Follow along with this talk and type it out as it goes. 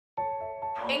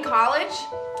In college,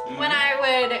 when I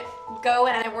would go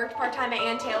and I worked part-time at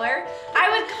Ann Taylor, I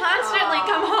would constantly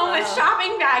come home with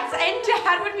shopping bags, and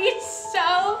Dad would be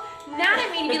so mad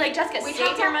at me to be like, Jessica,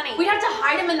 save your money. We'd have to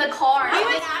hide them in the car.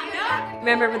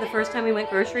 Remember the first time we went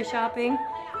grocery shopping?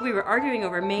 We were arguing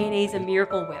over mayonnaise and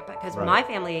Miracle Whip because my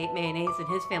family ate mayonnaise and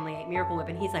his family ate Miracle Whip,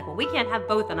 and he's like, well, we can't have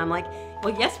both, and I'm like,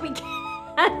 well, yes, we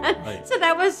can. So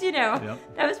that was, you know,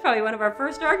 that was probably one of our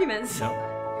first arguments.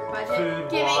 Budget. Food,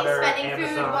 Giving, water, spending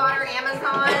Amazon. food, water,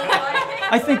 Amazon.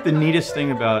 I think the neatest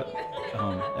thing about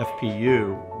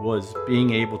FPU was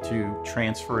being able to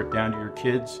transfer it down to your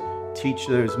kids, teach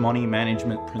those money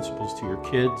management principles to your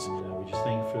kids. We just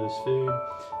thank you for this food,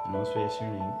 and most we ask your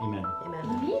name. Amen.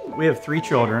 Amen. We have 3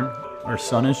 children. Our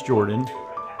son is Jordan.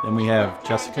 Then we have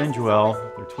Jessica and Joelle,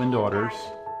 they're twin daughters.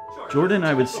 Jordan,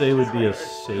 I would say, would be a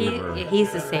saver.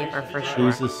 He's a saver for sure.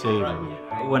 He's a saver.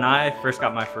 When I first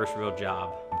got my first real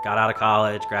job, got out of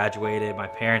college, graduated, my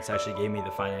parents actually gave me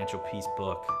the Financial Peace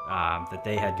book that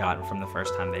they had gotten from the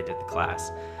first time they did the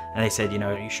class. And they said, you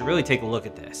know, you should really take a look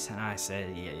at this. And I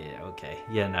said, yeah, okay.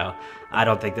 You know, I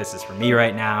don't think this is for me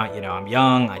right now. You know, I'm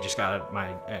young, I just got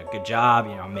my good job,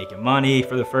 you know, I'm making money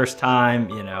for the first time,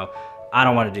 you know. I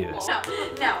don't want to do this.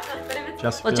 No.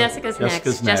 Well, Jessica's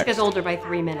next. Jessica's older by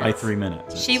 3 minutes. By 3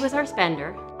 minutes. She was our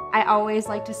spender. I always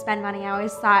like to spend money. I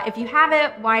always thought, if you have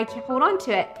it, why can't hold on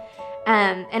to it?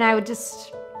 And I would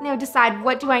just, you know, decide,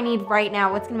 what do I need right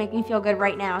now? What's gonna make me feel good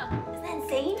right now? Isn't that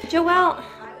insane? Joelle,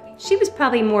 she was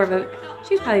probably more of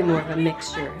a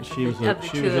mixture of the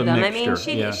two of them. I mean,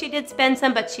 she did spend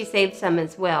some, but she saved some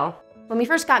as well. When we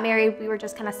first got married, we were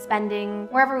just kind of spending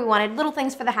wherever we wanted, little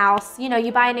things for the house. You know,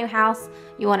 you buy a new house,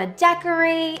 you want to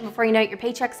decorate. Before you know it, your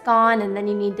paycheck's gone, and then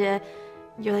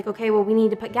you're like, okay, well, we need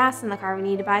to put gas in the car, we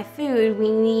need to buy food, we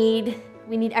need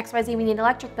XYZ, we need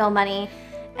electric bill money,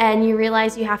 and you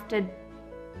realize you have to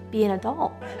be an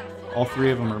adult. All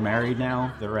 3 of them are married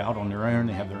now. They're out on their own.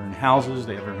 They have their own houses.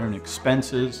 They have their own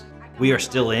expenses. We are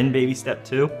still in baby step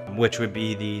 2, which would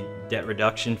be the debt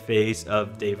reduction phase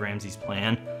of Dave Ramsey's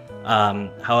plan.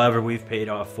 However, we've paid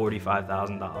off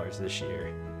 $45,000 this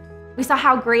year. We saw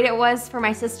how great it was for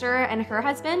my sister and her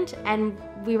husband, and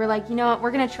we were like, you know what, we're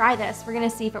gonna try this. We're gonna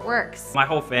see if it works. My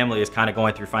whole family is kind of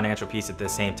going through financial peace at the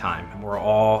same time. We're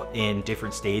all in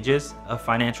different stages of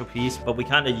financial peace, but we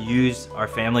kind of use our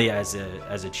family as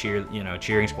a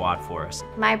cheering squad for us.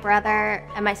 My brother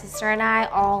and my sister and I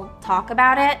all talk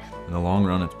about it. In the long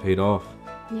run, it's paid off.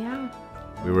 Yeah.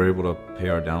 We were able to pay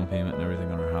our down payment and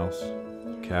everything on our house,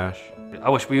 cash. I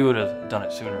wish we would have done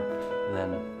it sooner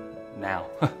than now.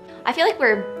 I feel like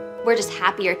we're just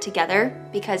happier together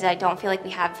because I don't feel like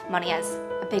we have money as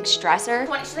a big stressor.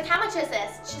 20. She's like, how much is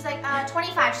this? She's like,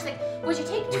 25. She's like, would you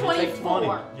take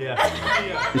 24?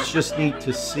 It's just neat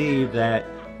to see that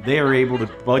they are able to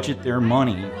budget their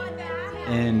money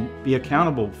and be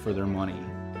accountable for their money.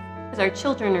 Because our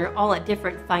children are all at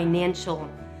different financial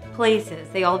places.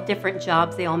 They all have different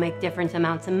jobs, they all make different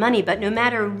amounts of money, but no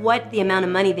matter what the amount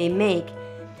of money they make,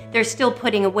 they're still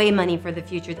putting away money for the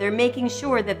future. They're making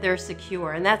sure that they're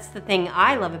secure. And that's the thing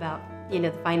I love about, you know,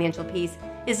 the financial piece,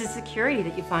 is the security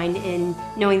that you find in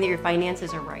knowing that your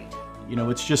finances are right. You know,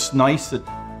 it's just nice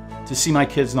to see my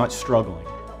kids not struggling.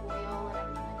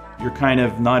 You're kind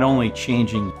of not only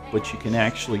changing, but you can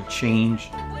actually change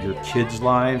your kids'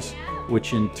 lives,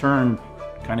 which in turn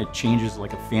kind of changes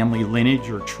like a family lineage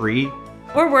or tree.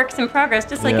 We're works in progress,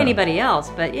 just like anybody else.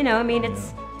 But, you know, I mean,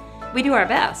 we do our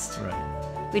best. Right.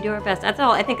 We do our best. That's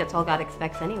all. I think that's all God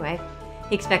expects anyway.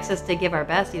 He expects us to give our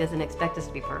best. He doesn't expect us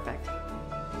to be perfect.